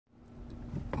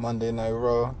Monday Night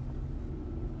Raw,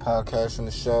 podcast from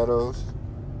the shadows.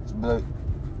 It's Blake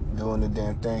doing the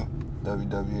damn thing.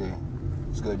 WWE.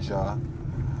 It's good, y'all.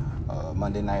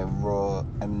 Monday Night Raw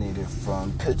emanated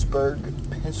from Pittsburgh,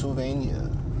 Pennsylvania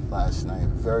last night.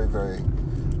 Very, very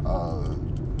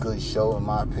good show in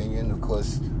my opinion. Of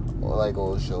course, like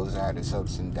all shows, it had its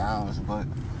ups and downs, but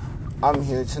I'm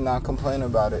here to not complain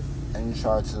about it and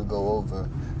try to go over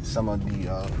some of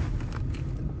the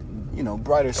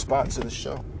brighter spots of the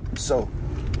show. So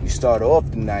we start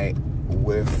off the night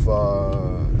with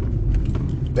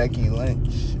Becky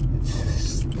Lynch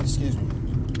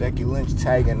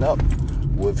tagging up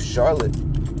with Charlotte,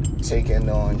 taking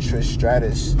on Trish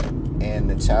Stratus and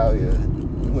Natalya,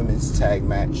 women's tag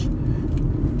match.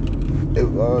 It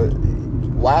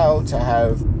wild to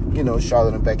have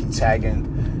Charlotte and Becky tagging.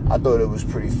 I thought it was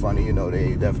pretty funny.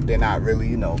 They're not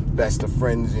really best of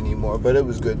friends anymore, but it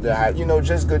was good to have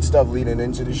just good stuff leading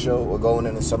into the show. We're going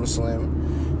into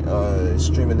SummerSlam,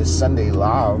 streaming this Sunday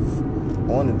live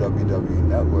on the WWE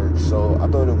Network. So I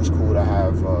thought it was cool to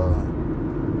have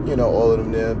all of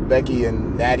them there. Becky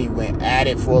and Natty went at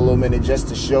it for a little minute just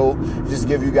to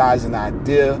give you guys an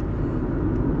idea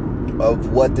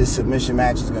of what this submission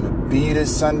match is going to be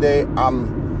this Sunday. I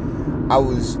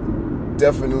was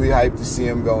definitely hyped to see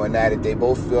them going at it. They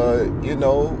both, they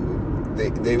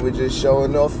were just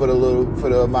showing off for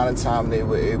the amount of time they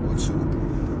were able to.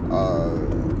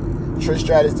 Trish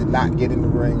Stratus did not get in the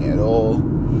ring at all.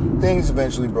 Things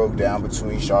eventually broke down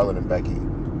between Charlotte and Becky.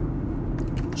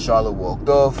 Charlotte walked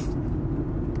off.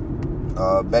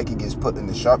 Becky gets put in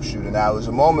the sharpshooter. Now, it was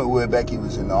a moment where Becky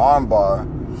was in the armbar,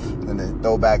 and then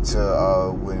throw back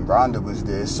to when Ronda was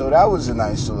there. So that was a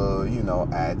nice little,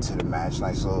 add to the match.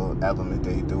 Nice little element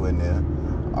they threw in there.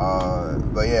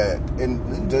 But yeah,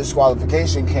 and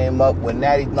disqualification came up when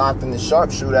Natty knocked in the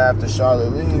sharpshooter after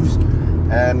Charlotte leaves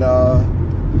and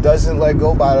doesn't let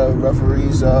go by the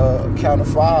referee's count of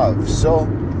 5. So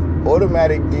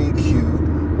automatic DQ.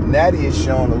 Natty is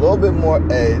showing a little bit more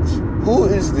edge. Who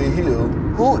is the heel?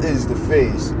 Who is the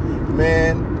face?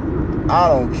 Man, I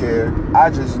don't care. I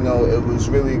just know it was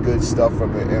really good stuff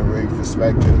from an in-ring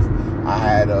perspective. I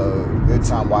had a good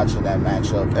time watching that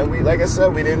matchup. And like I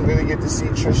said, we didn't really get to see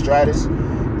Trish Stratus,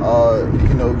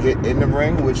 get in the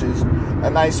ring, which is a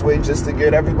nice way just to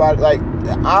get everybody.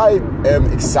 I am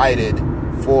excited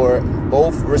for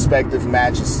both respective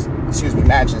matches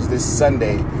this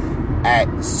Sunday at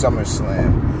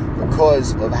SummerSlam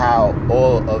because of how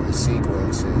all of the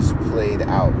sequences played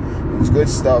out. It was good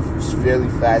stuff. It was fairly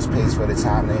fast-paced for the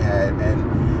time they had.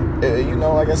 And,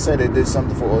 like I said, it did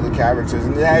something for all the characters.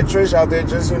 And they had Trish out there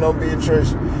just, being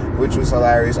Trish, which was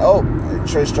hilarious. Oh,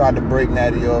 Trish tried to break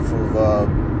Natty off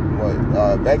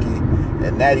of Becky.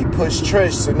 And Natty pushed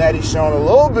Trish. So Natty's showing a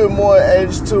little bit more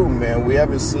edge, too, man. We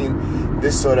haven't seen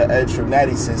this sort of edge from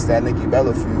Natty since that Nikki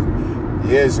Bella feud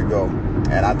years ago.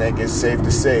 And I think it's safe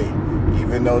to say,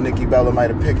 even though Nikki Bella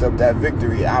might have picked up that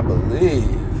victory, I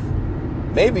believe.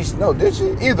 Maybe, no, did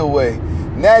she? Either way,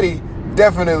 Natty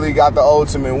definitely got the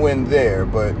ultimate win there,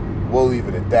 but we'll leave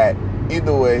it at that.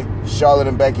 Either way, Charlotte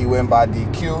and Becky win by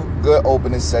DQ. Good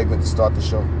opening segment to start the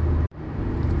show.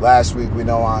 Last week, we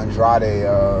know Andrade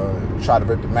tried to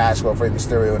rip the mask off Rey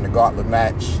Mysterio in the gauntlet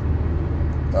match.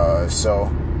 So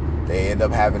they end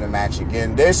up having a match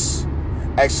again. This,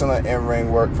 excellent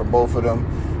in-ring work from both of them.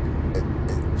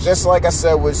 Just like I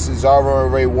said with Cesaro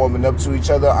and Rey warming up to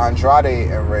each other, Andrade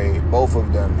and Rey, both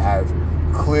of them have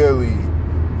clearly,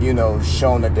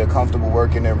 shown that they're comfortable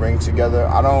working in ring together.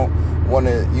 I don't want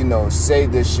to, say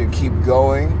this should keep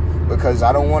going because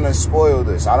I don't want to spoil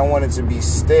this. I don't want it to be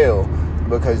stale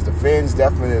because the fans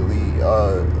definitely,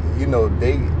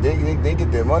 they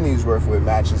get their money's worth with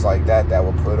matches like that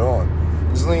were put on.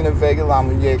 Zelina Vega, La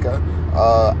Muñeca,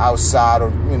 outside or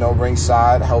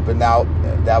ringside helping out.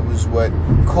 That was what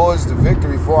caused the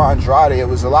victory for Andrade. It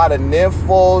was a lot of near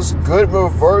falls, good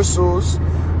reversals,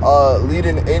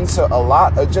 leading into a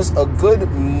lot of just a good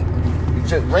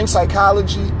ring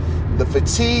psychology. The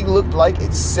fatigue looked like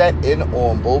it set in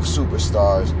on both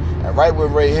superstars. And right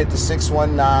when Rey hit the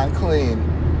 619 clean,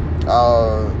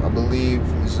 I believe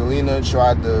Zelina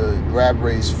tried to grab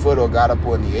Rey's foot or got up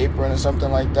on the apron or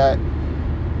something like that.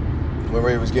 When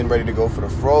Rey was getting ready to go for the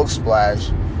frog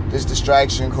splash, this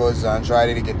distraction caused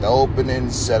Andrade to get the opening,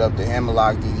 set up the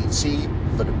hammerlock DDT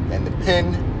and the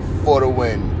pin for the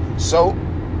win. So,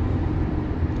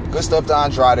 good stuff to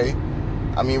Andrade.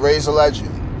 I mean, Rey's a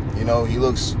legend. He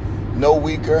looks no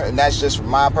weaker, and that's just from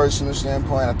my personal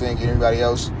standpoint. I think anybody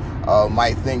else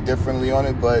might think differently on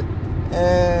it, but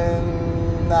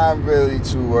not really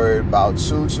too worried about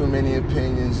too many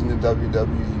opinions in the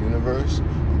WWE universe.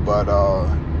 But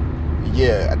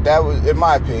yeah, that was, in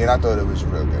my opinion, I thought it was a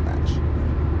real good match.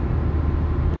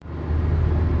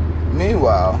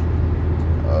 Meanwhile,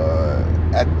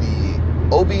 at the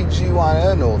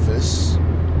OBGYN office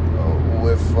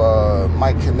with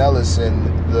Mike Kanellis and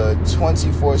the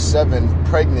 24/7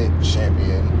 pregnant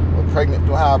champion, or pregnant,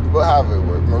 however it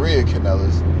works, Maria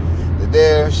Kanellis. They're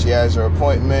there. She has her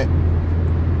appointment.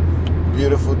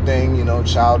 Beautiful thing,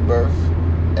 childbirth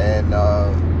and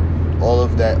all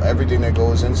of that, everything that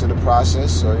goes into the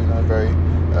process. So, very,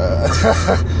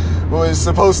 was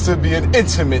supposed to be an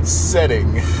intimate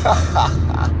setting.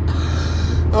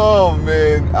 Oh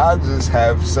man, I just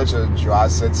have such a dry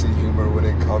sense of humor when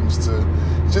it comes to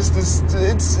just this.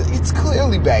 It's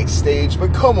clearly backstage,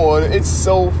 but come on, it's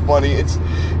so funny. It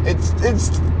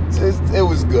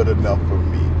was good enough for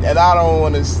me, and I don't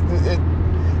want to.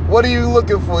 What are you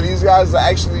looking for? These guys to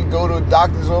actually go to a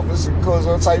doctor's office and cause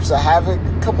all types of havoc?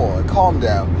 Come on, calm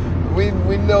down. We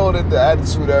know that the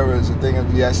Attitude Era is a thing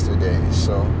of yesterday,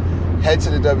 so head to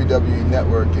the WWE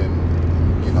Network and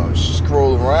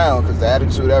scroll around, because the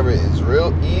Attitude Era is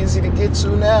real easy to get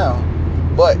to now.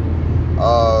 But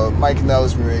Mike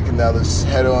Kanellis, Maria Kanellis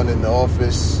head on in the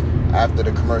office after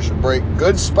the commercial break.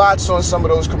 Good spots on some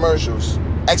of those commercials.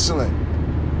 Excellent.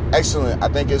 I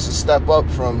think it's a step up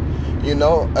from,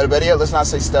 better yet, let's not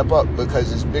say step up,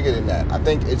 because it's bigger than that. I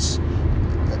think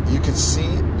you can see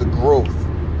the growth,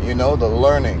 the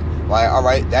learning. Like, all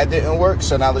right, that didn't work,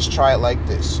 so now let's try it like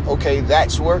this. Okay,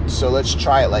 that's worked, so let's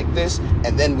try it like this,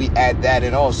 and then we add that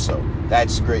in also.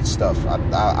 That's great stuff.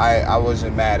 I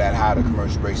wasn't mad at how the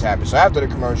commercial breaks happen. So after the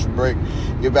commercial break,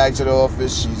 get back to the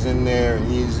office, she's in there,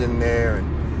 and he's in there, and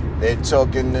they're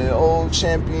talking the old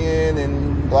champion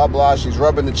and blah, blah. She's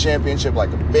rubbing the championship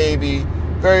like a baby.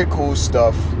 Very cool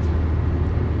stuff.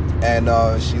 And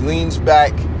she leans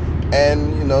back,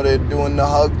 and, they're doing the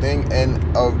hug thing, and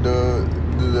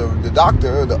the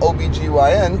doctor, the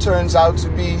OBGYN, turns out to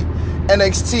be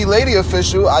NXT lady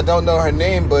official. I don't know her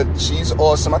name, but she's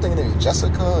awesome. I think her name is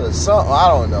Jessica or something. I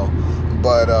don't know.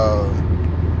 But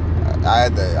I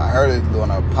heard it on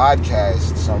a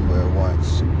podcast somewhere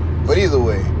once. But either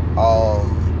way,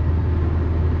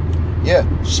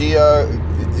 she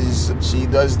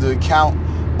does the count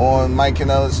on Mike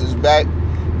Kanellis' back,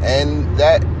 and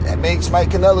that makes Mike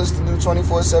Kanellis the new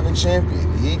 24/7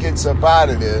 champion. He gets up out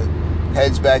of there,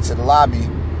 heads back to the lobby,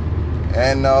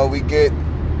 and we get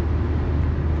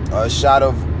a shot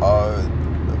of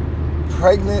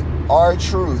pregnant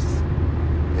R-Truth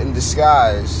in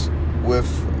disguise with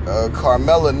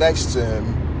Carmella next to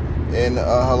him in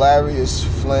a hilarious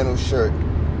flannel shirt.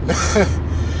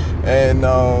 And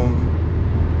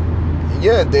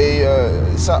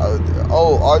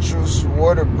R-Truth's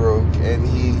water broke, and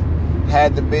he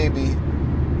had the baby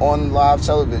on live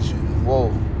television.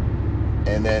 Whoa.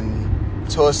 And then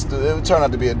it would turn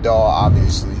out to be a doll,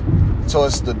 obviously.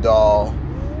 Tossed the doll,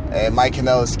 and Mike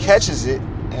Kanellis catches it,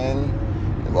 and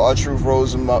R-Truth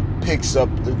rolls him up, picks up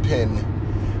the pin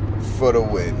for the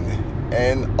win.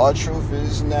 And R-Truth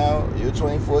is now your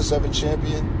 24/7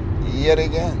 champion yet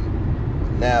again.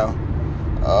 Now,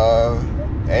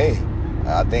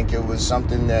 I think it was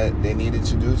something that they needed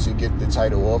to do to get the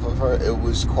title off of her. It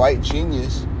was quite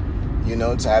genius,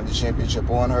 to have the championship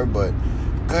on her, but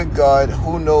good God,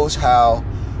 who knows how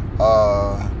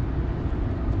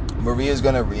Maria's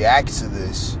going to react to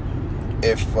this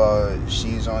if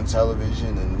she's on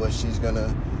television, and what she's going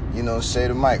to, say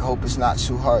to Mike. Hope it's not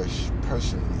too harsh,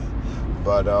 personally.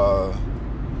 But,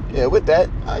 with that,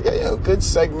 a good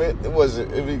segment. It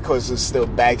wasn't because it's still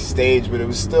backstage, but it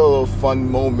was still a fun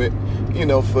moment,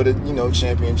 for the,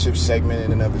 championship segment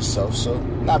in and of itself. So,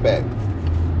 not bad.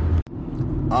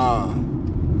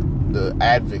 The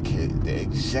advocate, the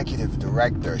executive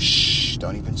director,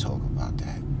 don't even talk about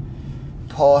that.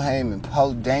 Paul Heyman,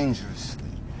 dangerously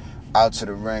out to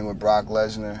the ring with Brock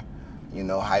Lesnar,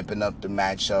 hyping up the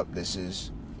matchup. This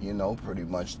is, pretty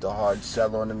much the hard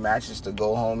sell on the match. It's the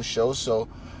go-home show, so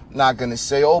not going to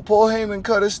say, Paul Heyman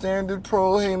cut a standard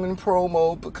Heyman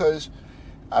promo, because,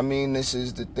 this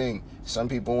is the thing. Some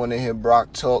people want to hear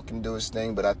Brock talk and do his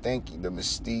thing, but I think the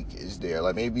mystique is there.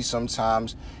 Like, maybe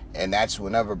sometimes, and that's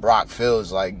whenever Brock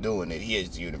feels like doing it, he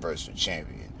is the Universal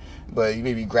Champion. But he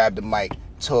maybe grabbed the mic,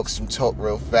 talk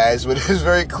real fast, but it's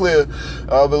very clear.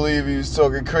 I believe he was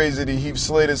talking crazy to Heath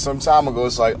Slater some time ago.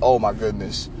 It's like, oh my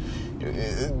goodness.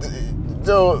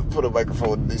 Don't put a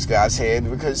microphone in this guy's hand,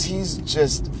 because he's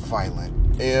just violent,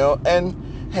 and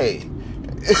hey,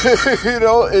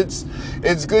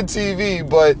 it's good TV,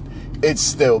 but it's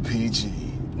still PG.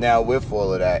 Now, with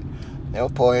all of that,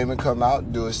 Paul Heyman come out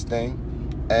and do his thing,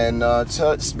 and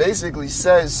basically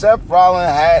says Seth Rollins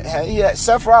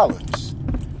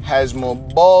has more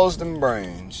balls than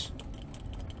brains.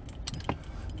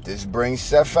 This brings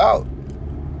Seth out.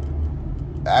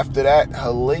 After that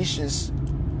hellacious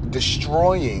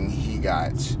destroying he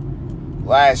got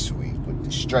last week with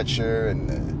the stretcher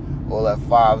and all that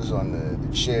fives on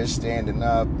the chair standing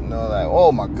up and all that.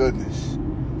 Oh my goodness.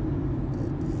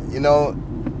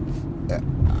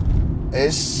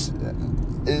 It's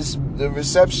the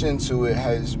reception to it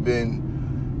has been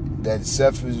that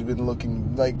Seth has been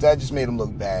looking like that, just made him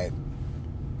look bad.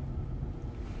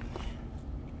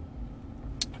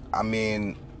 I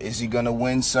mean, is he gonna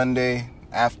win Sunday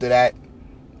after that?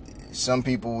 Some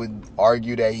people would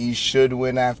argue that he should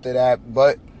win after that,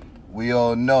 but we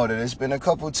all know that it's been a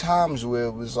couple times where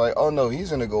it was like, oh no, he's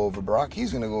gonna go over Brock,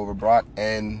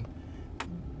 and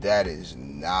that is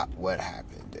not what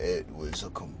happened. It was a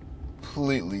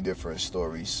completely different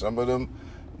story. Some of them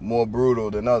more brutal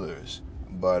than others,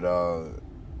 but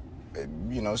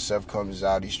Seth comes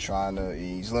out,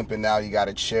 he's limping out, he got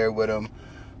a chair with him.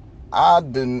 I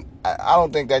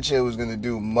don't think that chair was gonna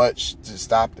do much to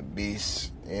stop the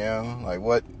beast. Like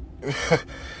what?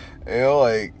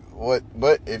 Like what?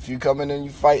 But if you coming and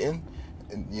you fighting,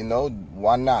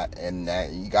 why not? And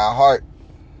that you got heart.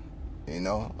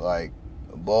 Like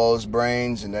balls,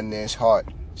 brains, and then there's heart.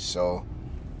 So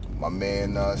my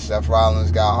man Seth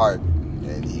Rollins got heart,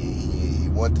 and he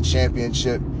won the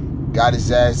championship. Got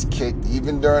his ass kicked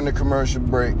even during the commercial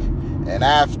break, and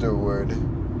afterward.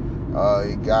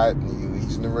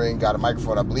 He's in the ring, got a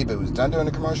microphone. I believe it was done during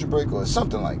the commercial break or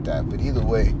something like that. But either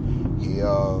way, he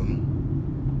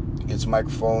gets a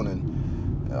microphone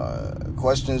and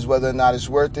questions whether or not it's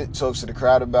worth it. Talks to the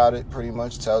crowd about it, pretty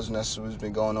much. Tells them that's what's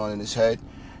been going on in his head.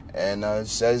 And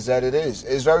says that it is.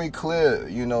 It's very clear,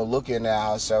 looking at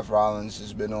how Seth Rollins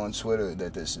has been on Twitter,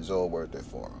 that this is all worth it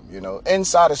for him.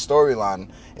 Inside a storyline,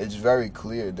 it's very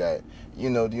clear that, the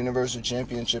Universal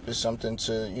Championship is something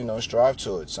to, strive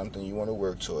towards, something you want to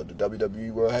work toward. The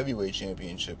WWE World Heavyweight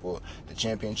Championship or the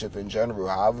championship in general,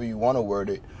 however you want to word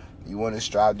it, you want to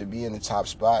strive to be in the top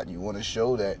spot. You want to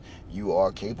show that you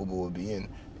are capable of being,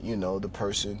 the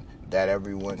person that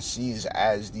everyone sees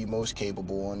as the most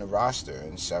capable on the roster.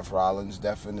 And Seth Rollins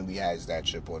definitely has that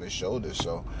chip on his shoulder.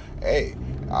 So, hey,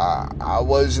 I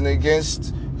wasn't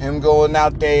against him going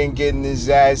out there and getting his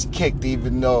ass kicked,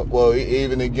 even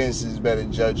against his better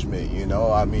judgment,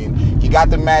 I mean, he got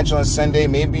the match on Sunday.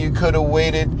 Maybe you could have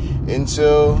waited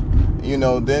until,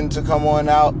 then to come on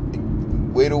out,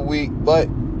 wait a week. But,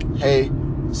 hey,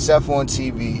 Seth on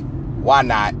TV, why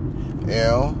not?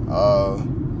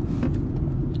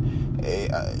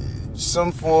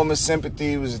 Some form of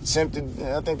sympathy was attempted.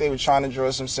 I think they were trying to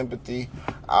draw some sympathy.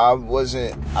 I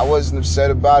wasn't upset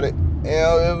about it.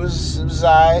 It was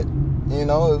alright. It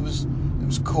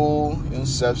was cool.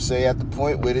 Seth say at the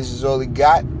point where this is all he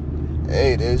got.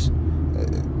 Hey, it is.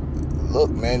 Look,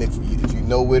 man, if you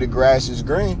know where the grass is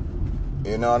green,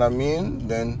 you know what I mean,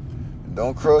 then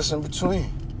don't cross in between.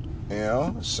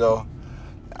 So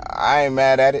I ain't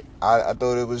mad at it. I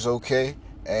thought it was okay.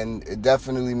 And it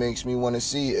definitely makes me want to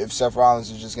see if Seth Rollins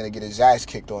is just going to get his ass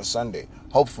kicked on Sunday.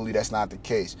 Hopefully that's not the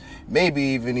case. Maybe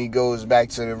even he goes back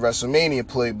to the WrestleMania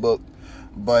playbook.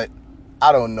 But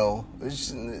I don't know.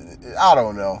 I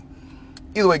don't know.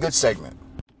 Either way, good segment.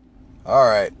 All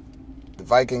right. The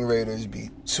Viking Raiders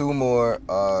beat two more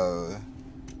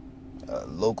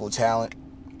local talent.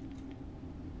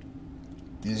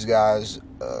 These guys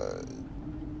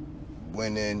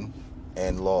went in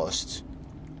and lost.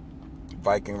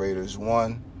 Viking Raiders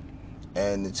won,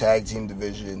 and the tag team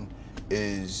division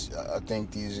is, I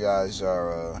think these guys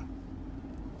are,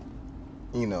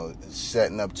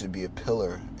 setting up to be a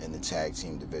pillar in the tag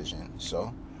team division.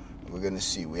 So we're going to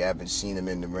see. We haven't seen them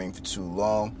in the ring for too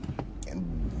long and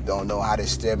don't know how their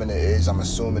stamina is. I'm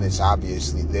assuming it's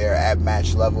obviously there at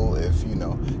match level if,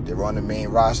 they're on the main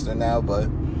roster now, but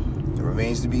it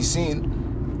remains to be seen.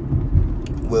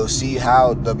 We'll see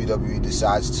how WWE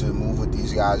decides to move with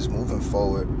these guys moving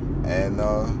forward, and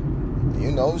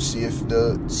see if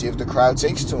the crowd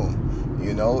takes to them.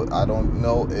 I don't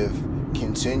know if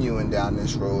continuing down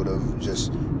this road of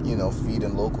just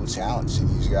feeding local talent to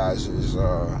these guys is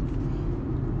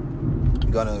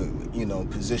gonna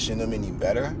position them any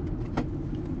better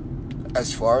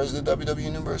as far as the WWE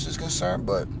Universe is concerned.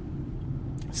 But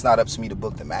it's not up to me to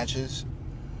book the matches.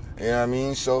 You know what I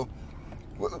mean? So.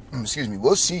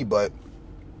 We'll see, but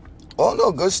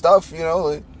good stuff,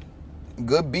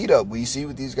 good beat up. We see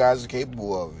what these guys are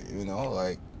capable of,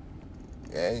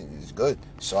 it's good.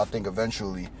 So I think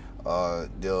eventually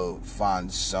they'll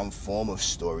find some form of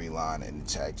storyline in the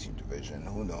tag team division.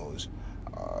 Who knows?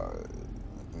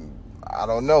 I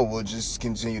don't know. We'll just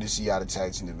continue to see how the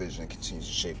tag team division continues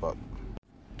to shape up.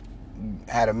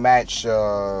 Had a match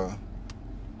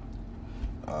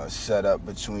set up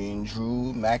between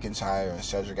Drew McIntyre and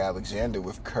Cedric Alexander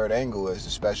with Kurt Angle as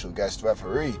the special guest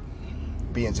referee,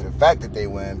 being to the fact that they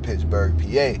were in Pittsburgh,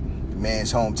 PA, the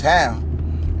man's hometown.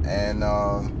 And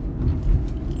I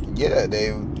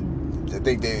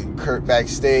think Kurt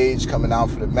backstage coming out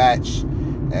for the match,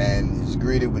 and he's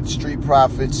greeted with Street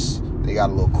Profits. They got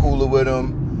a little cooler with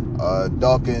him.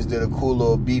 Dawkins did a cool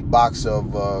little beatbox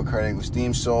of Kurt Angle's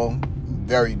theme song.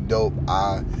 Very dope.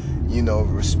 I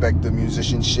respect the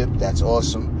musicianship. That's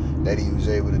awesome that he was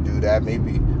able to do that.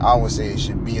 Maybe, I don't want to say it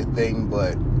should be a thing,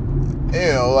 but,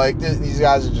 these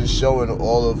guys are just showing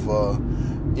all of,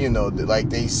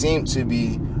 they seem to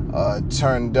be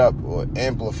turned up or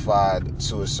amplified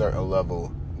to a certain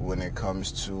level when it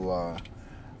comes to,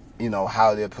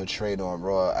 how they're portrayed on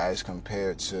Raw as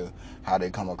compared to how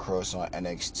they come across on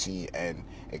NXT, and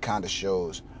it kind of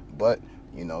shows. But,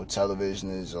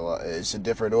 television it's a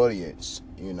different audience,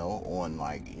 on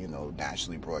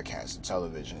nationally broadcasted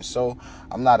television. So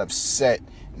I'm not upset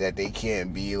that they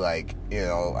can't be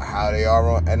how they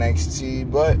are on NXT,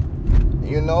 but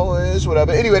it is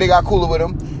whatever. Anyway, they got cooler with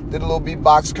them. Did a little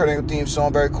beatbox, Kurt Angle theme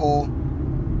song, very cool.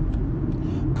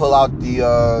 Pull out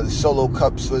the solo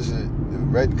cups, was it the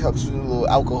red cups with a little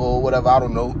alcohol, whatever, I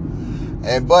don't know.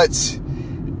 But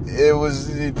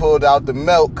he pulled out the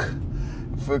milk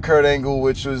for Kurt Angle,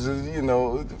 which was,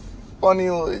 funny,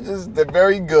 they're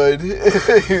very good.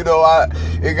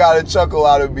 It got a chuckle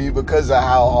out of me because of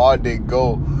how hard they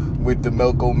go with the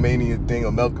Milkomania thing,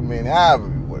 or Milkomania, however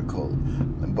you want to call it.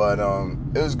 But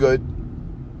it was good.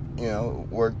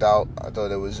 Worked out. I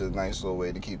thought it was a nice little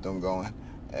way to keep them going.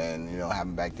 And,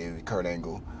 having back there with Kurt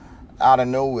Angle. Out of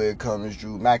nowhere comes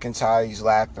Drew McIntyre. He's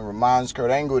laughing. Reminds Kurt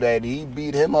Angle that he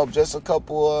beat him up just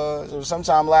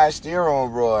sometime last year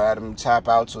on Raw. Had him tap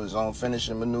out to his own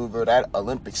finishing maneuver. That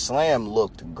Olympic Slam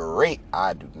looked great.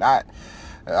 I ain't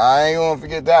going to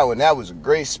forget that one. That was a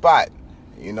great spot.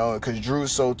 Because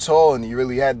Drew's so tall and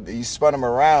he spun him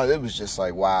around. It was just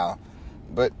like, wow.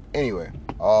 But anyway,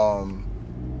 so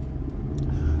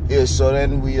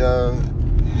then we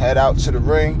head out to the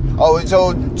ring. Oh, we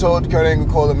told Kurt Angle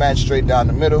to call the match straight down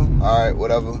the middle. All right,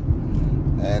 whatever.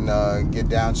 And get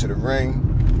down to the ring.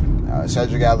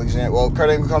 Cedric Alexander. Well, Kurt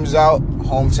Angle comes out.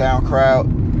 Hometown crowd.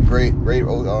 Great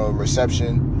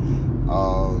reception.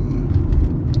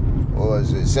 What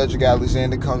was it? Cedric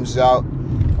Alexander comes out.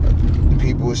 The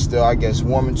people are still, I guess,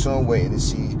 warming to him, waiting to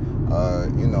see,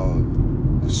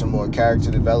 some more character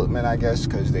development, I guess,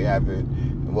 because they haven't.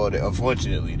 Well,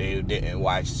 unfortunately, they didn't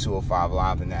watch 205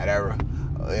 Live in that era,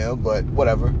 but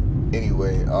whatever.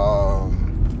 Anyway, Drew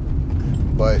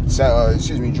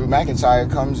McIntyre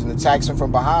comes and attacks him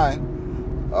from behind.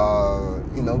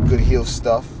 Good heel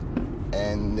stuff,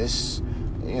 and this,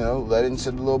 led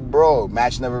into the little brawl.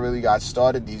 Match never really got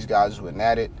started. These guys went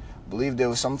at it. I believe there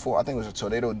was I think it was a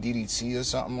tornado DDT or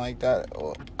something like that,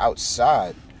 or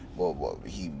outside. Well,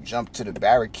 he jumped to the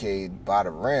barricade by the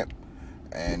ramp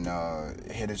and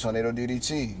hit a tornado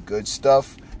DDT. Good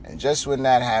stuff. And just when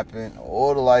that happened,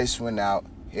 all the lights went out.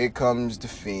 Here comes The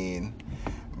Fiend.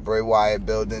 Bray Wyatt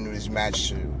building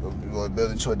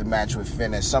toward the match with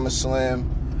Finn at SummerSlam.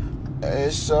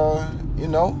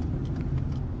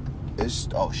 It's,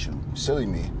 oh shoot, silly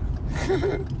me.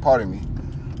 Pardon me.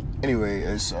 Anyway,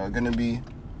 it's gonna be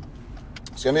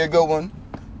a good one.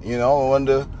 I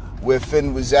wonder where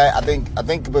Finn was at. I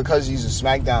think because he's a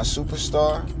SmackDown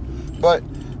superstar. But,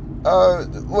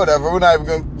 whatever. We're not even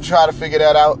going to try to figure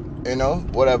that out.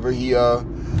 Whatever. He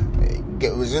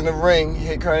was in the ring,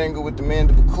 hit Kurt Angle with the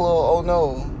mandible claw. Oh,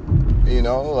 no.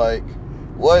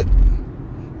 What?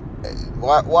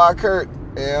 Why Kurt?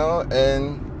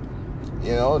 And,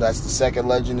 that's the second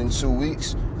legend in 2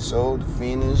 weeks. So, The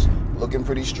Fiend is looking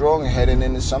pretty strong and heading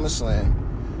into SummerSlam.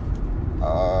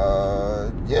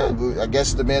 I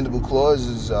guess the mandible claw is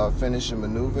his finishing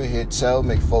maneuver. Hit Tell,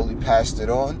 Mick Foley passed it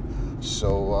on.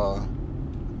 So,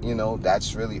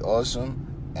 that's really awesome.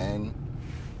 And,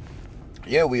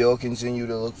 we all continue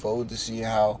to look forward to see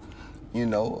how,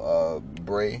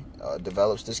 Bray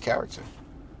develops this character.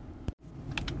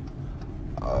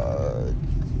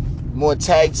 More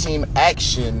tag team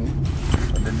action.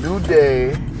 The New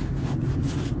Day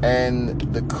and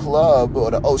the Club,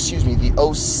 the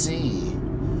OC.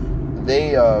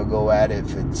 They go at it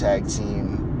for tag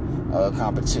team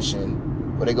competition.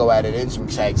 They go at it in some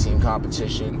tag team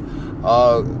competition.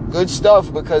 Good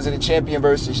stuff because of the champion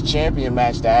versus champion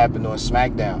match that happened on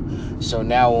SmackDown. So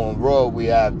now on Raw, we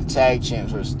have the tag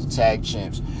champs versus the tag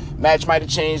champs. Match might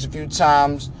have changed a few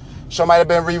times. Show might have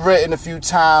been rewritten a few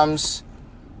times.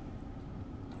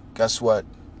 Guess what?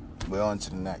 We're on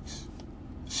to the next.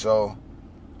 So,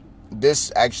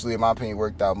 this actually, in my opinion,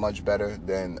 worked out much better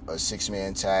than a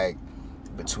 6-man tag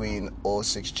between all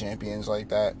 6 champions like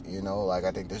that. Like,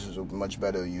 I think this was a much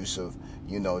better use of,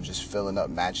 just filling up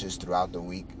matches throughout the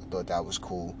week. I thought that was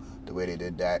cool, the way they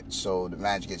did that. So, the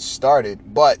match gets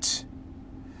started, but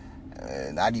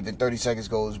not even 30 seconds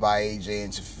goes by, AJ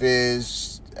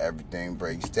interferes. Everything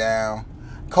breaks down.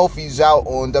 Kofi's out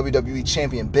on WWE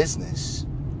Champion business,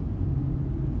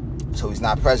 so he's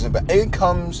not present, but in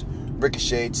comes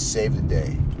Ricochet to save the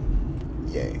day.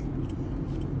 Yay.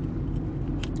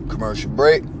 Commercial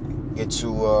break. Get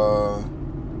to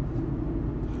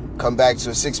come back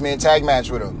to a 6-man tag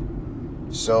match with him.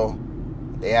 So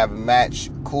they have a match.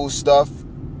 Cool stuff.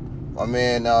 My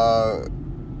man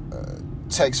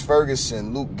Tex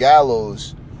Ferguson, Luke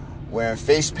Gallows, wearing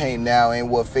face paint now. Ain't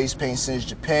wore face paint since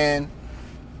Japan.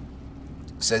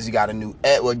 Says he got a new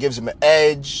gives him an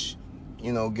edge.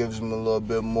 Gives him a little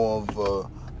bit more of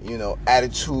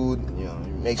attitude.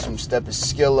 Makes him step his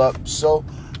skill up. So,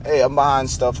 hey, I'm behind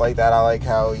stuff like that. I like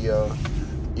how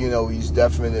he's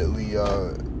definitely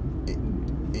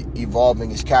evolving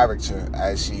his character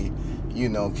as he,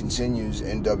 continues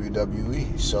in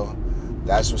WWE. So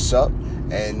that's what's up.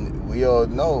 And we all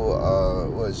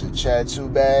know, Chad Too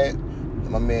Bad?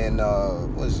 My man,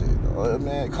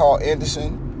 Carl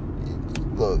Anderson.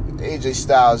 Look, AJ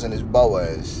Styles and his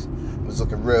Boaz was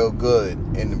looking real good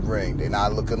in the ring. They're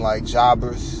not looking like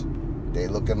jobbers. They're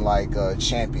looking like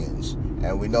champions.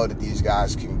 And we know that these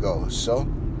guys can go. So,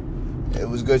 it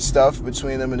was good stuff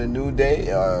between them and the New Day.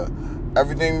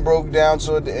 Everything broke down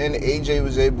toward the end. AJ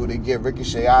was able to get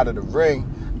Ricochet out of the ring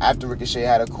after Ricochet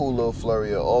had a cool little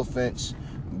flurry of offense.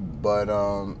 But,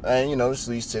 this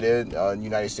leads to their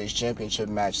United States Championship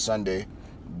match Sunday.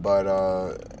 But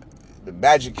the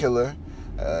Magic Killer,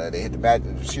 they hit the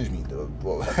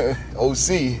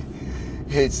OC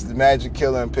hits the Magic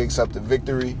Killer and picks up the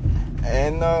victory.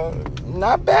 And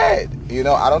not bad.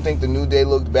 I don't think the New Day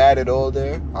looked bad at all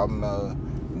there.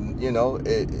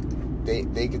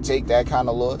 They could take that kind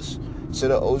of loss to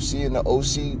the OC, and the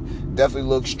OC definitely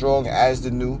looks strong as the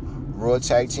new Raw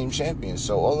Tag Team Champions.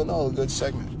 So all in all, a good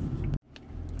segment.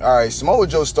 All right, Samoa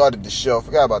Joe started the show.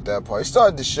 Forgot about that part. He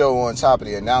started the show on top of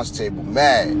the announce table,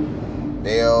 mad.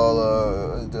 They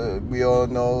all, we all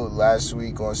know last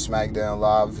week on SmackDown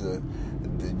Live, the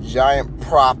giant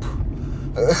prop,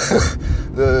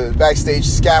 the backstage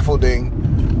scaffolding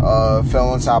fell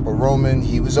on top of Roman.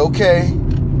 He was okay.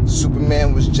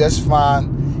 Superman was just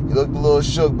fine. He looked a little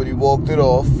shook, but he walked it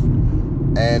off.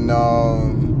 And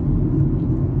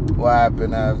what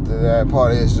happened after that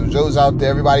part is, so Joe's out there.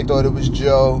 Everybody thought it was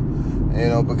Joe,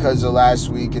 because of last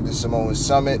week at the Samoan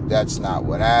Summit. That's not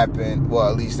what happened. Well,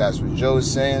 at least that's what Joe's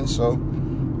saying. So,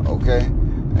 okay.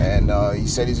 And he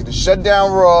said he's going to shut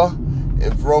down Raw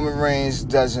if Roman Reigns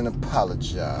doesn't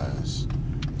apologize.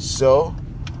 So,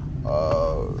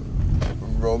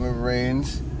 Roman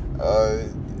Reigns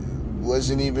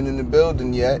wasn't even in the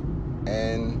building yet,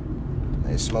 and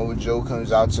Samoa Joe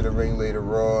comes out to the ring later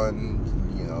on,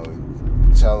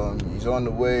 tell him he's on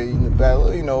the way in the back,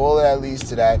 all of that leads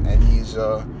to that, and he's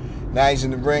now he's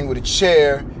in the ring with a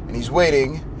chair, and he's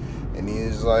waiting, and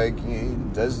he's like, he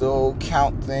does the whole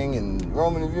count thing, and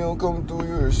Roman, if you don't come through,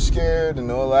 you're scared,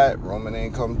 and all that. Roman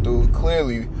ain't come through.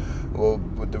 Clearly, well,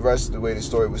 with the rest of the way the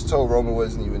story was told, Roman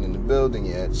wasn't even in the building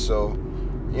yet, so,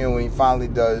 when he finally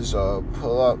does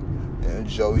pull up,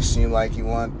 Joey seemed like he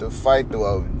wanted to fight,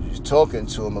 though. He's talking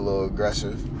to him a little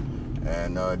aggressive.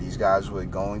 And these guys were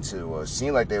going to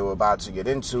seem like they were about to get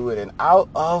into it. And out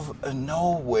of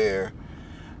nowhere,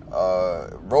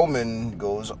 Roman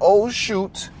goes, oh,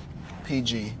 shoot,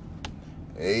 PG.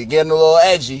 They're getting a little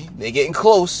edgy. They're getting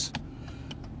close.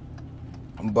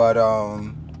 But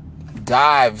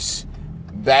dives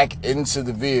back into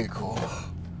the vehicle.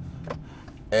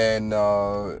 And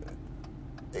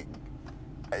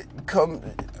come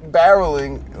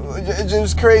barreling. It's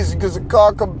just crazy because the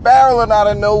car come barreling out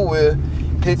of nowhere,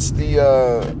 hits the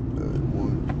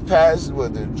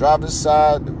the driver's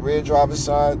side, the rear driver's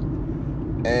side,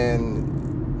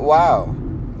 and wow.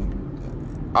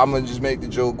 I'm gonna just make the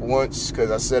joke once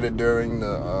because I said it during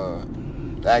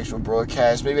the actual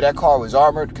broadcast. Maybe that car was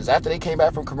armored, because after they came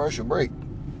back from commercial break,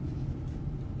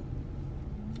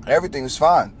 everything was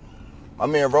fine. My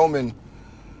man Roman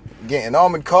getting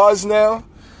armored cars now.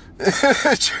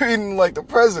 Treating like the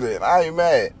president. I ain't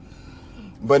mad.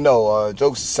 But no,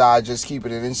 jokes aside, just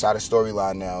keeping it inside the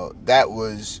storyline now. That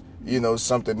was,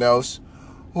 something else.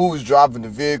 Who was driving the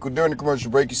vehicle? During the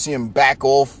commercial break, you see him back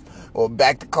off or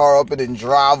back the car up and then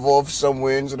drive off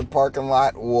somewhere into the parking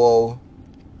lot. Whoa.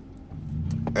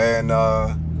 And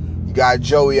you got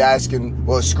Joey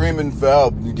screaming for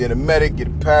help. You get a medic, get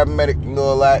a paramedic, and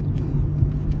all that.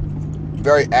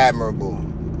 Very admirable,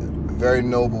 very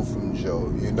noble from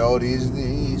Joe. You know, he's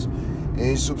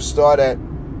a superstar that,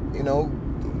 you know,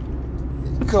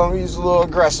 he's a little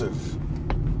aggressive.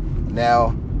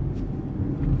 Now,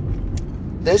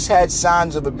 this had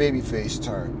signs of a babyface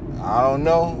turn. I don't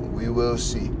know. We will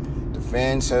see. The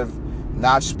fans have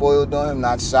not spoiled on him,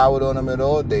 not soured on him at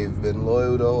all. They've been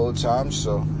loyal the whole time.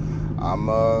 So I'm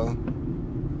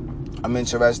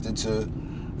interested to,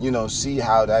 you know, see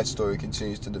how that story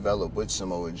continues to develop with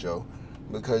Samoa Joe.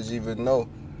 Because even though,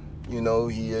 you know,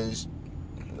 he is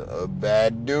a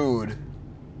bad dude,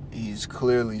 he's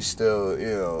clearly still, you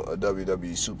know, a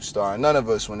WWE superstar. And none of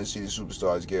us want to see the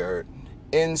superstars get hurt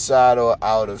inside or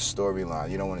out of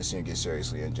storyline. You don't want to see him get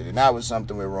seriously injured. And that was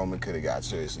something where Roman could have got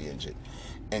seriously injured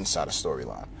inside a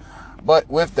storyline. But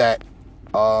with that,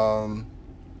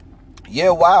 yeah,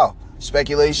 wow.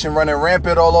 Speculation running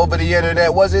rampant all over the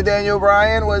internet. Was it Daniel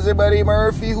Bryan? Was it Buddy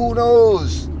Murphy? Who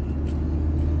knows?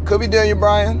 Could be Daniel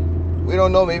Bryan. We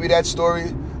don't know. Maybe that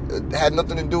story had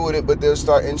nothing to do with it, but they'll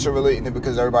start interrelating it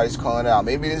because everybody's calling it out.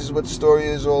 Maybe this is what the story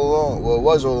is all along. Well, it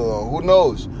was all along. Who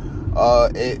knows?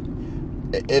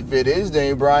 If it is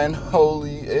Daniel Bryan,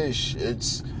 holy ish,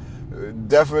 it's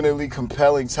definitely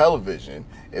compelling television.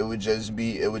 It would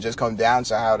just come down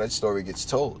to how that story gets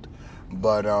told.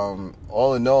 But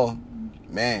all in all,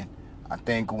 man, I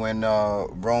think when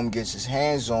Rome gets his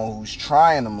hands on who's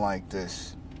trying him like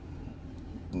this,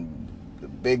 the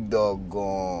big dog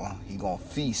gonna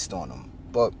feast on him.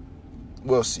 But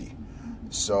we'll see.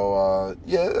 So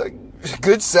yeah,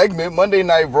 good segment. Monday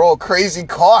Night Raw, crazy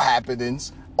car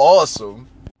happenings. Awesome.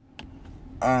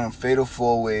 Fatal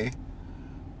 4-way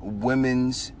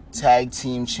women's tag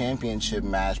team championship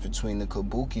match between the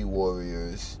Kabuki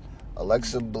Warriors,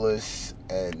 Alexa Bliss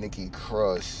and Nikki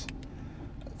Cross,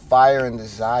 Fire and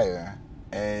Desire,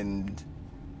 and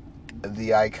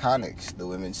the Iconics, the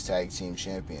women's tag team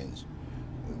champions.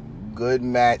 Good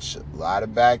match, a lot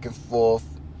of back and forth,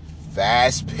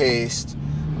 fast paced,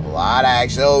 a lot of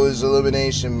action. Oh, it was an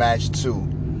elimination match too.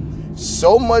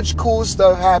 So much cool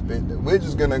stuff happened. We're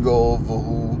just gonna go over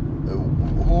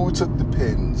who took the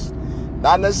pins.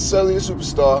 Not necessarily a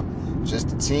superstar, just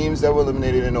the teams that were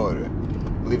eliminated in order.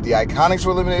 I believe the Iconics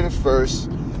were eliminated first,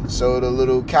 so the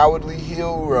little cowardly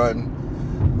heel run,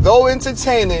 though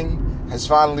entertaining, has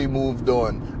finally moved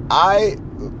on. I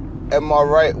am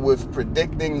alright with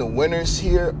predicting the winners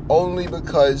here only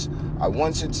because I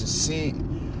wanted to see,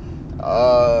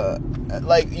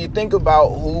 like, you think about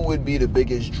who would be the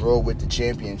biggest draw with the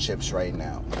championships right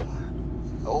now.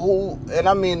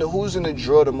 Who's going to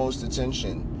draw the most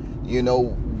attention, you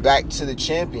know, back to the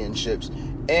championships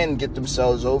and get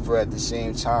themselves over at the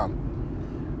same time.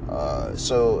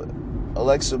 So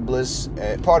Alexa Bliss,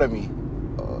 what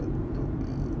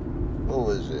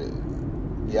was it?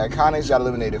 The Iconics got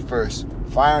eliminated first.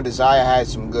 Fire and Desire had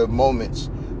some good moments,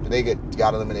 but they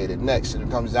got eliminated next. And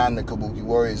it comes down to Kabuki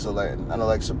Warriors and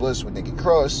Alexa Bliss with Nikki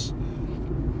Cross.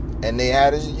 And they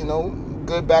had, you know,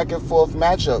 good back and forth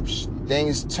matchups.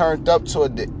 Things turned up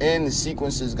toward the end. The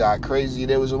sequences got crazy.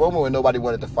 There was a moment where nobody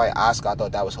wanted to fight Asuka. I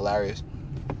thought that was hilarious.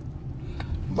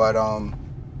 But,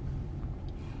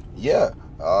 yeah.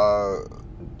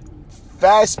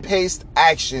 Fast-paced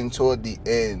action toward the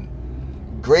end.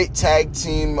 Great tag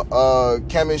team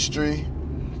chemistry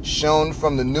shown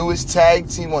from the newest tag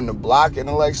team on the block in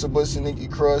Alexa Bliss and Nikki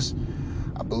Cross.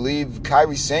 I believe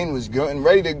Kairi Sane was getting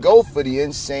ready to go for the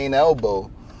insane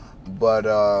elbow, but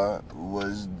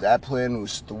that plan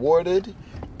was thwarted,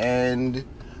 and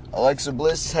Alexa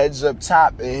Bliss heads up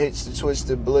top and hits the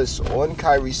Twisted Bliss on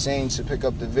Kairi Sane to pick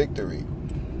up the victory.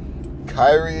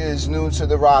 Kairi is new to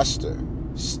the roster.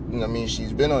 I mean,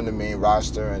 she's been on the main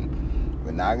roster, and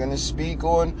we're not going to speak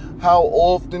on how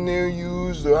often they're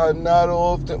used or how not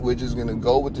often. We're just going to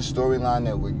go with the storyline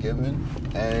that we're given.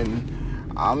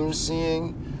 And I'm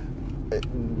seeing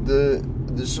the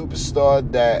superstar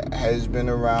that has been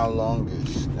around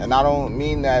longest. And I don't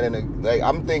mean that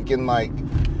I'm thinking like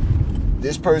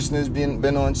this person has been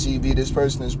on TV. This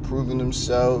person has proven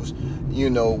themselves, you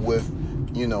know, with,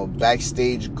 you know,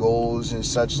 backstage goals and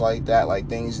such like that. Like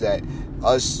things that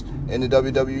us in the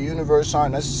WWE universe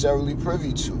aren't necessarily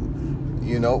privy to,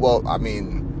 you know. Well, I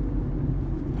mean,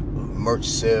 merch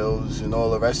sales and all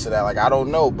the rest of that. Like, I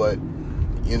don't know, but,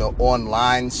 you know,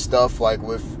 online stuff, like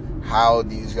with how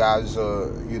these guys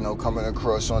are, you know, coming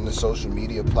across on the social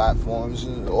media platforms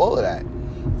and all of that.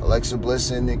 Alexa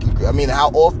Bliss and Nikki. I mean, how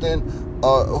often?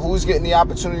 Who's getting the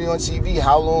opportunity on TV?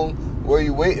 How long were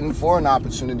you waiting for an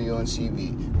opportunity on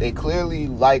TV? They clearly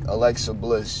like Alexa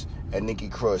Bliss and Nikki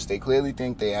Cross. They clearly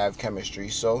think they have chemistry.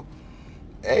 So,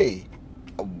 hey,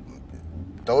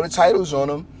 throw the titles on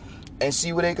them and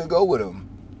see where they could go with them.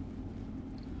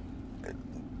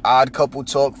 Odd couple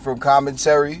talk from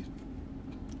commentary.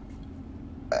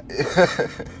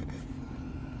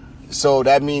 So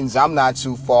that means I'm not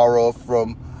too far off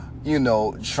from,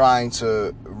 trying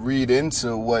to read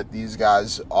into what these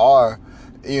guys are,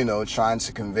 trying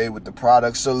to convey with the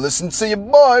product. So listen to your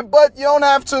boy, but you don't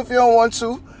have to if you don't want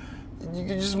to. You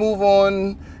can just move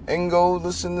on and go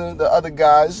listen to the other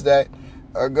guys that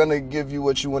are going to give you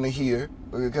what you want to hear,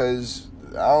 because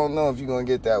I don't know if you're going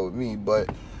to get that with me, but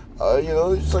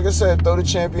just like I said, throw the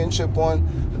championship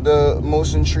on the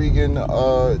most intriguing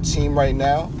team right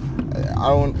now.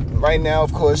 Right now,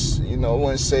 of course, I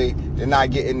want to say they're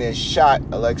not getting their shot,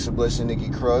 Alexa Bliss and Nikki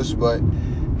Cross, but,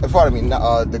 the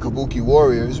Kabuki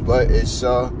Warriors, but it's,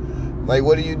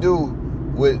 what do you do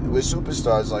with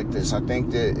superstars like this? I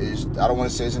think I don't want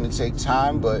to say it's going to take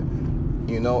time, but,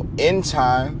 in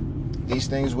time, these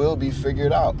things will be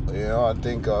figured out. I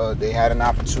think they had an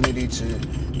opportunity to,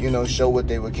 show what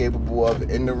they were capable of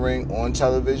in the ring on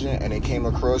television, and it came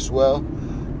across well.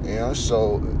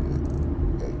 So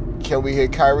can we hear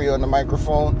Kyrie on the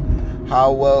microphone?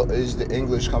 How well is the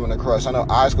English coming across? I know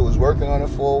Asuka was working on it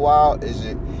for a while. Is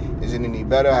it any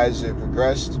better? Has it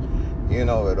progressed, at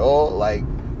all? Like,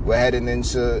 we're heading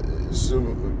into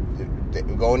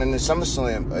going into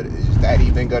SummerSlam.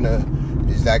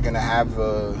 Is that gonna have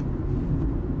a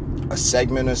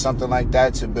segment or something like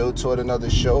that to build toward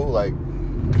another show? Like,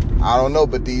 I don't know,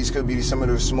 but these could be some of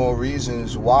the small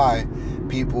reasons why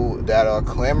people that are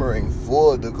clamoring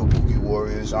for the Kabuki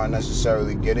Warriors aren't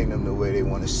necessarily getting them the way they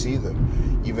want to see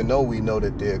them, even though we know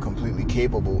that they're completely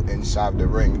capable inside the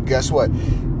ring. Guess what?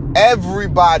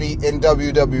 Everybody in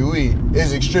WWE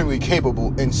is extremely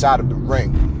capable inside of the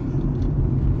ring.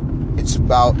 It's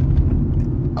about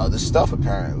other stuff,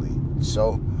 apparently.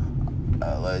 So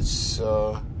let's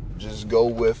just go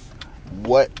with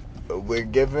what we're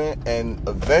given, and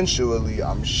eventually,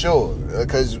 I'm sure,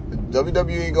 because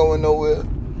WWE ain't going nowhere.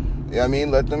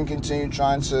 Let them continue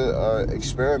trying to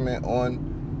experiment on,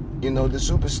 the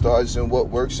superstars and what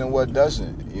works and what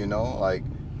doesn't.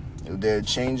 There are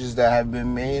changes that have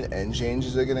been made, and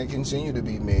changes are going to continue to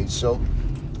be made. So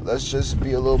let's just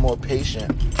be a little more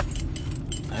patient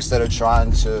instead of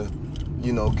trying to,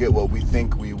 get what we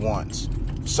think we want.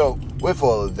 So with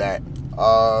all of that,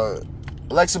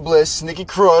 Alexa Bliss, Nikki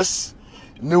Cross,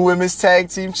 new women's tag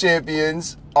team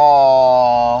champions.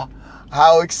 Aww,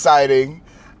 how exciting!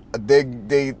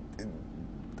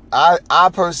 I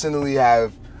personally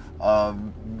have, I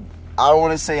don't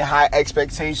want to say high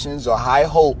expectations or high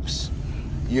hopes,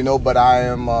 but I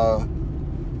am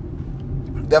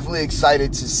definitely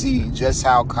excited to see just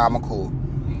how comical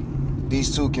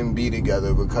these two can be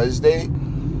together, because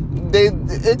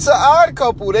it's an odd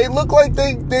couple. They look like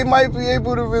they might be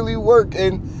able to really work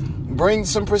and bring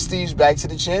some prestige back to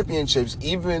the championships.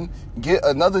 Even get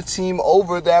another team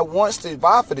over that wants to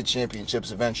vie for the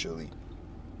championships eventually,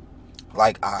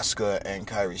 like Asuka and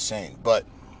Kairi Sane. But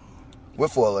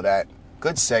with all of that,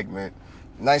 good segment.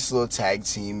 Nice little tag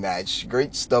team match.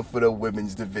 Great stuff for the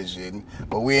women's division.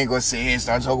 But we ain't going to sit here and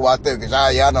start talking about them, because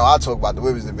y'all know I talk about the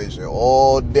women's division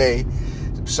all day.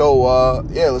 So,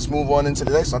 let's move on into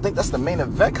the next one. I think that's the main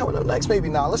event coming up next. Maybe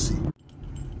not. Let's see.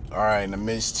 All right, the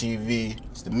Miz TV.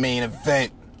 It's the main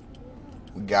event.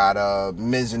 We got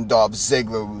Miz and Dolph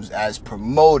Ziggler, who's as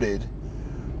promoted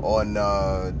on,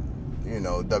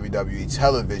 WWE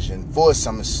television for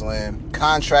SummerSlam.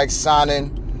 Contract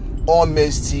signing on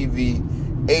Miz TV.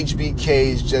 HBK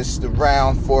is just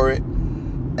around for it.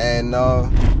 And,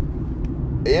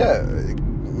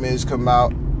 Miz come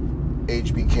out.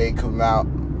 HBK come out,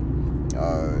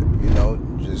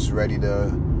 just ready to,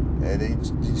 and they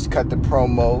just cut the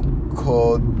promo,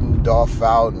 called Dolph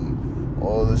out and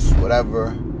all this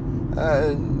whatever.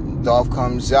 Dolph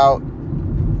comes out,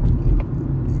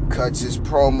 cuts his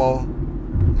promo,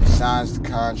 signs the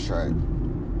contract.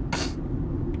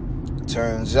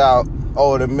 Turns out,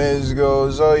 the Miz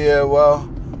goes, oh yeah, well,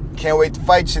 can't wait to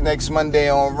fight you next Monday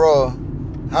on Raw.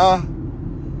 Huh?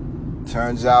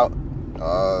 Turns out,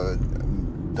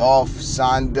 Dolph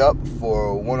signed up for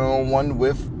a one-on-one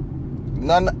with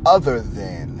none other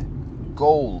than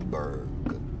Goldberg.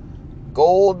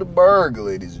 Goldberg,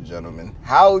 ladies and gentlemen.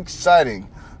 How exciting.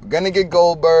 We're going to get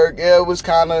Goldberg. Yeah, it was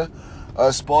kind of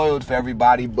spoiled for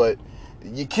everybody, but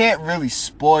you can't really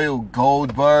spoil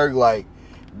Goldberg. Like,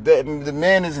 the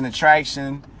man is an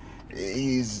attraction.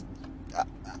 You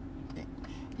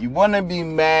want to be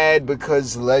mad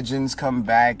because legends come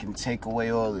back and take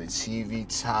away all the TV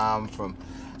time from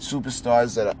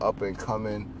superstars that are up and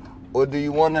coming? Or do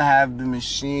you want to have the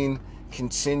machine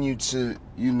continue to,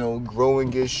 grow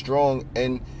and get strong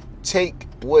and take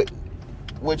what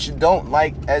you don't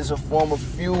like as a form of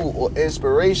fuel or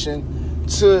inspiration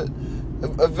to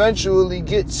eventually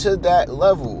get to that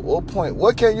level or point?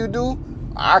 What can you do?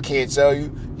 I can't tell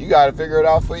you. You got to figure it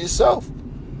out for yourself.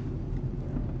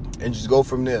 And just go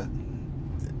from there.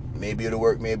 Maybe it'll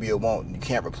work, maybe it won't. You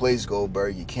can't replace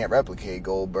Goldberg. You can't replicate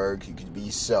Goldberg. You can be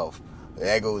yourself.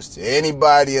 That goes to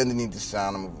anybody underneath the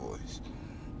sound of my voice.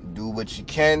 Do what you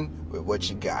can with what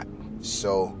you got.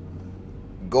 So,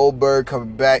 Goldberg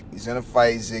coming back. He's going to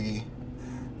fight Ziggy.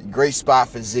 Great spot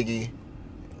for Ziggy.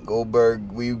 Goldberg,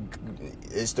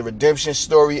 it's the redemption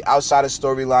story. Outside of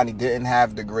storyline, he didn't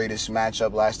have the greatest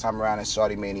matchup last time around in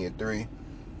Saudi Mania 3.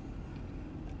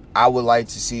 I would like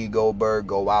to see Goldberg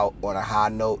go out on a high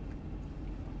note,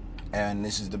 and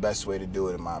this is the best way to do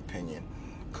it, in my opinion.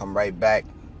 Come right back,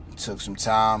 took some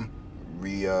time,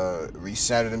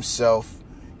 recentered himself.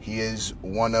 He is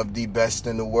one of the best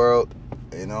in the world,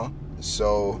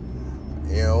 So,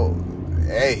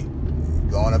 hey,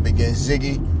 going up against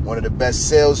Ziggy, one of the best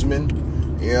salesmen.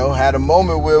 Had a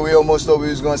moment where we almost thought we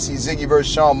was going to see Ziggy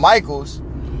versus Shawn Michaels.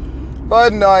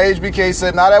 But no, HBK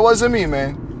said, nah, that wasn't me,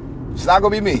 man. It's not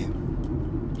going to be me.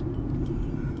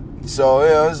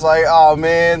 So, it's like, oh,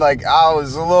 man, like, I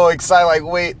was a little excited, like,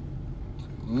 wait,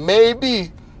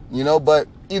 maybe, but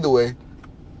either way,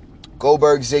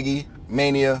 Goldberg, Ziggy,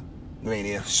 Mania.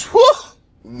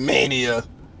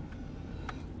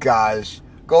 Gosh,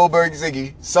 Goldberg,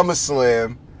 Ziggy,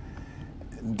 SummerSlam.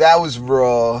 That was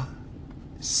Raw.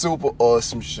 Super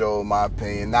awesome show, in my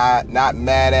opinion. Not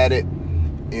mad at it.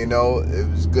 It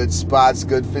was good spots,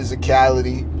 good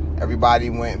physicality. Everybody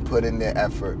went and put in their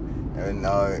effort and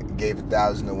gave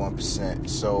 1,001%.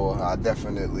 So I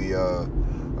definitely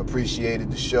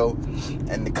appreciated the show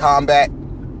and the combat.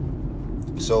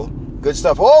 So good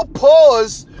stuff. Oh,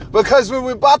 pause, because when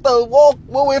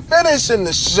we're finishing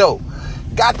the show,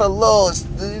 got the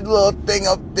little thing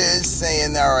up there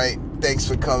saying, all right, thanks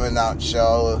for coming out,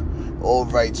 y'all. All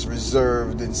rights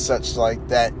reserved and such like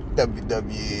that.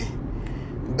 WWE.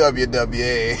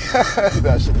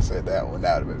 I should have said that one.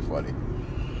 That would have been funny.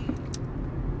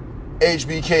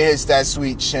 HBK hits that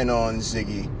sweet chin on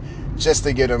Ziggy just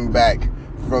to get him back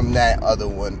from that other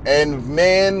one. And,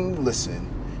 man, listen.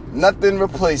 Nothing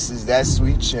replaces that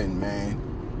sweet chin, man.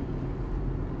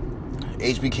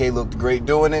 HBK looked great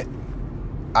doing it.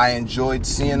 I enjoyed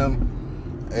seeing him,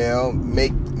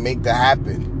 make that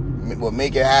happen. Well,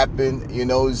 make it happen.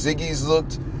 Ziggy's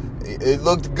looked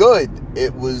good.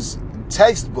 It was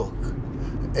textbook,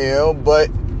 but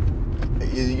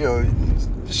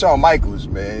Shawn Michaels,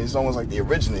 man, it's almost like the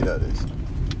originator of this.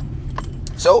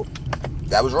 So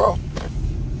that was Raw.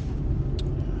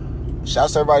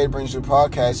 Shouts to everybody that brings you the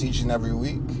podcast each and every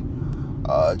week.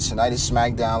 Tonight is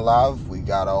SmackDown Live. We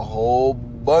got a whole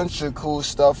bunch of cool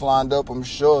stuff lined up, I'm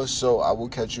sure. So I will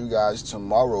catch you guys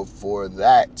tomorrow for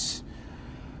that.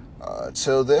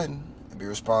 Till then, be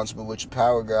responsible with your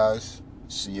power, guys.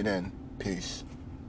 See you then. Peace.